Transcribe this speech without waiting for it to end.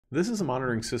This is a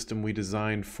monitoring system we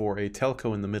designed for a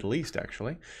telco in the Middle East,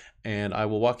 actually, and I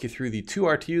will walk you through the two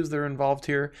RTUs that are involved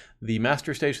here, the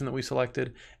master station that we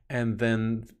selected, and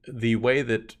then the way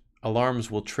that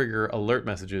alarms will trigger alert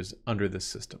messages under this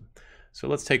system. So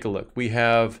let's take a look. We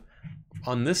have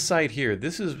on this site here,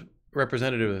 this is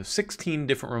representative of 16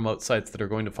 different remote sites that are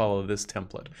going to follow this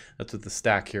template. That's what the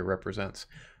stack here represents.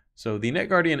 So the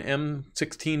NetGuardian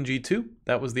M16G2,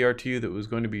 that was the RTU that was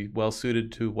going to be well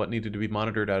suited to what needed to be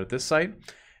monitored out at this site.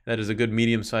 That is a good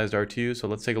medium-sized RTU, so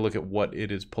let's take a look at what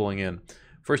it is pulling in.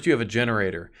 First, you have a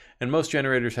generator, and most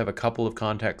generators have a couple of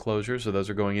contact closures, so those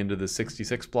are going into the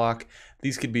 66 block.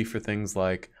 These could be for things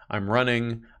like, I'm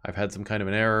running, I've had some kind of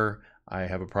an error, I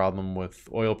have a problem with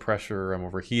oil pressure, I'm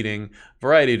overheating,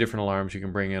 variety of different alarms you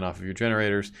can bring in off of your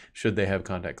generators should they have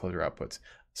contact closure outputs.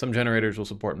 Some generators will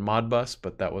support Modbus,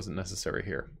 but that wasn't necessary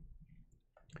here.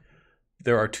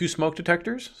 There are two smoke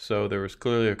detectors, so there was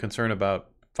clearly a concern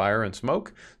about fire and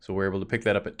smoke, so we're able to pick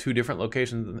that up at two different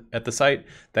locations at the site.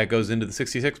 That goes into the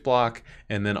 66 block,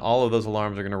 and then all of those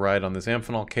alarms are going to ride on this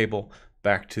Amphenol cable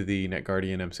back to the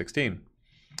NetGuardian M16.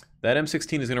 That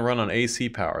M16 is going to run on AC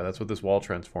power. That's what this wall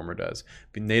transformer does.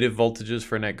 Native voltages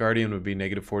for NetGuardian would be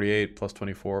 -48,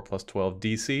 +24, +12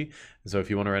 DC. And so if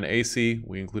you want to run AC,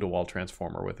 we include a wall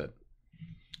transformer with it.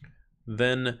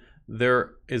 Then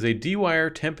there is a D-wire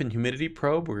temp and humidity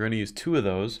probe. We're going to use two of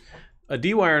those. A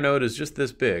D-wire node is just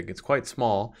this big. It's quite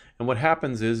small. And what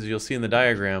happens is, as you'll see in the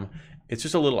diagram, it's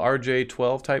just a little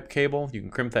RJ12 type cable. You can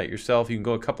crimp that yourself. You can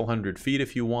go a couple hundred feet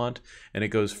if you want. And it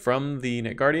goes from the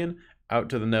NetGuardian out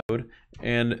to the node,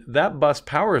 and that bus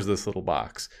powers this little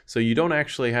box. So you don't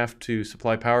actually have to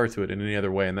supply power to it in any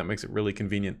other way, and that makes it really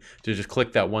convenient to just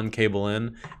click that one cable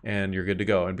in and you're good to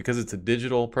go. And because it's a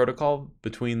digital protocol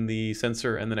between the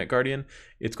sensor and the NetGuardian,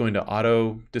 it's going to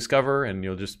auto discover, and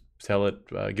you'll just tell it,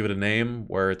 give it a name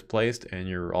where it's placed, and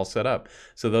you're all set up.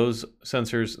 So those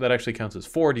sensors, that actually counts as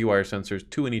 4 D-wire sensors,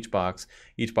 2 in each box.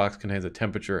 Each box contains a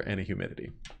temperature and a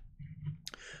humidity.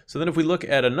 So then if we look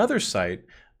at another site,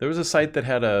 there was a site that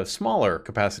had a smaller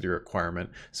capacity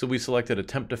requirement, so we selected a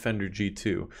Temp Defender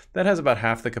G2. That has about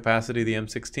half the capacity of the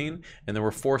M16, and there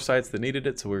were 4 sites that needed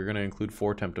it, so we were going to include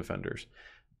 4 Temp Defenders.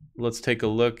 Let's take a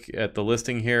look at the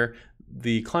listing here.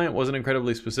 The client wasn't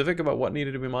incredibly specific about what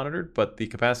needed to be monitored, but the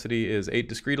capacity is 8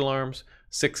 discrete alarms,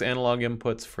 6 analog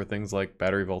inputs for things like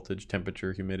battery voltage,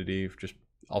 temperature, humidity, just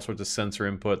all sorts of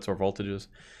sensor inputs or voltages,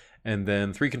 and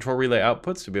then 3 control relay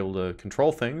outputs to be able to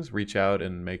control things, reach out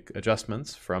and make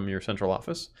adjustments from your central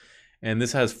office. And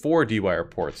this has 4 D-wire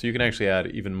ports, so you can actually add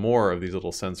even more of these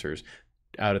little sensors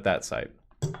out at that site.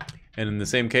 And in the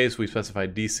same case, we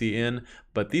specified DC in,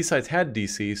 but these sites had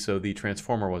DC, so the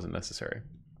transformer wasn't necessary.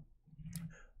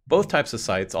 Both types of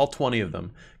sites, all 20 of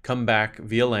them, come back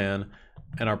via LAN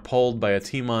and are polled by a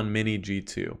T-Mon Mini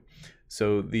G2.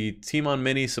 So the T-Mon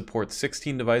Mini supports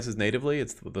 16 devices natively.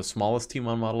 It's the smallest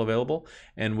T-Mon model available.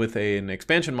 And with an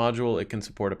expansion module, it can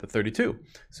support up to 32.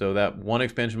 So that one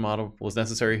expansion module was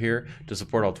necessary here to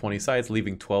support all 20 sites,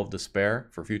 leaving 12 to spare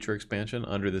for future expansion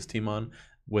under this T-Mon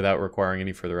without requiring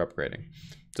any further upgrading.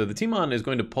 So the T-Mon is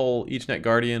going to poll each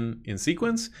NetGuardian in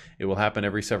sequence. It will happen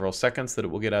every several seconds that it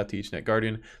will get out to each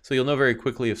NetGuardian. So you'll know very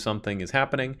quickly if something is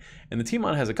happening. And the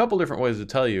T-Mon has a couple different ways to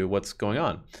tell you what's going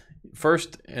on.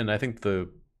 First, and I think the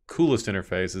coolest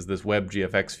interface, is this web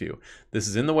GFX view. This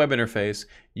is in the web interface.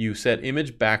 You set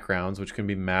image backgrounds, which can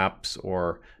be maps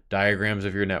or diagrams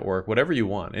of your network, whatever you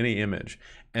want, any image,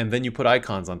 and then you put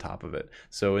icons on top of it.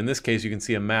 So in this case, you can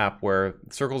see a map where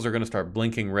circles are going to start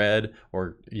blinking red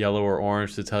or yellow or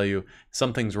orange to tell you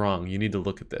something's wrong, you need to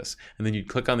look at this. And then you'd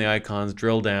click on the icons,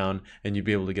 drill down, and you'd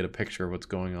be able to get a picture of what's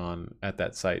going on at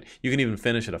that site. You can even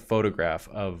finish at a photograph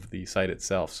of the site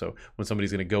itself. So when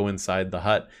somebody's going to go inside the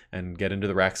hut and get into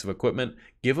the racks of equipment,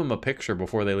 give them a picture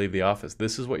before they leave the office.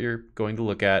 This is what you're going to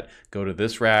look at. Go to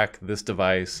this rack, this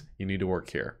device, you need to work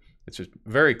here. It's just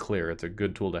very clear. It's a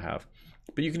good tool to have.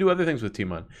 But you can do other things with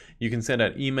T-Mon. You can send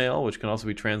out email, which can also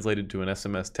be translated to an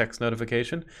SMS text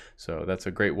notification. So that's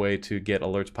a great way to get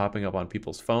alerts popping up on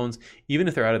people's phones, even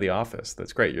if they're out of the office.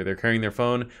 That's great. They're carrying their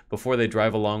phone. Before they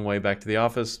drive a long way back to the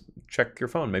office, check your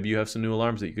phone. Maybe you have some new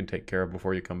alarms that you can take care of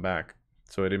before you come back.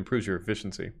 So it improves your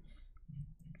efficiency.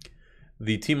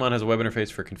 The T-Mon has a web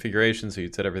interface for configuration, so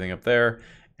you'd set everything up there.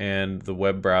 And the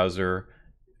web browser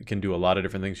can do a lot of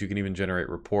different things. You can even generate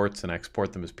reports and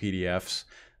export them as PDFs.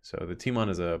 So the T-Mon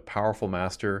is a powerful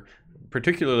master,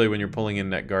 particularly when you're pulling in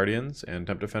NetGuardians and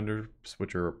Temp Defenders,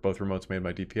 which are both remotes made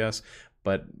by DPS.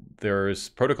 But there's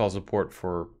protocol support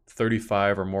for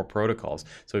 35 or more protocols.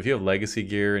 So if you have legacy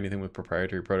gear, anything with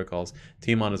proprietary protocols,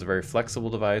 T-Mon is a very flexible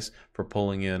device for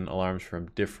pulling in alarms from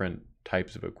different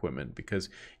types of equipment, because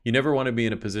you never want to be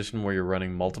in a position where you're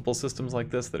running multiple systems like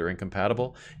this that are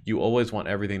incompatible. You always want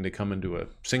everything to come into a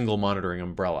single monitoring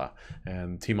umbrella,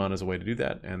 and TMON is a way to do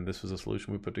that, and this was a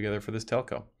solution we put together for this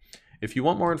telco. If you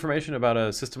want more information about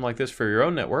a system like this for your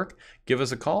own network, give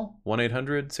us a call,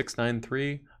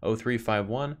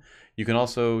 1-800-693-0351. You can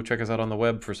also check us out on the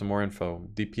web for some more info,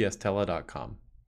 dpstele.com.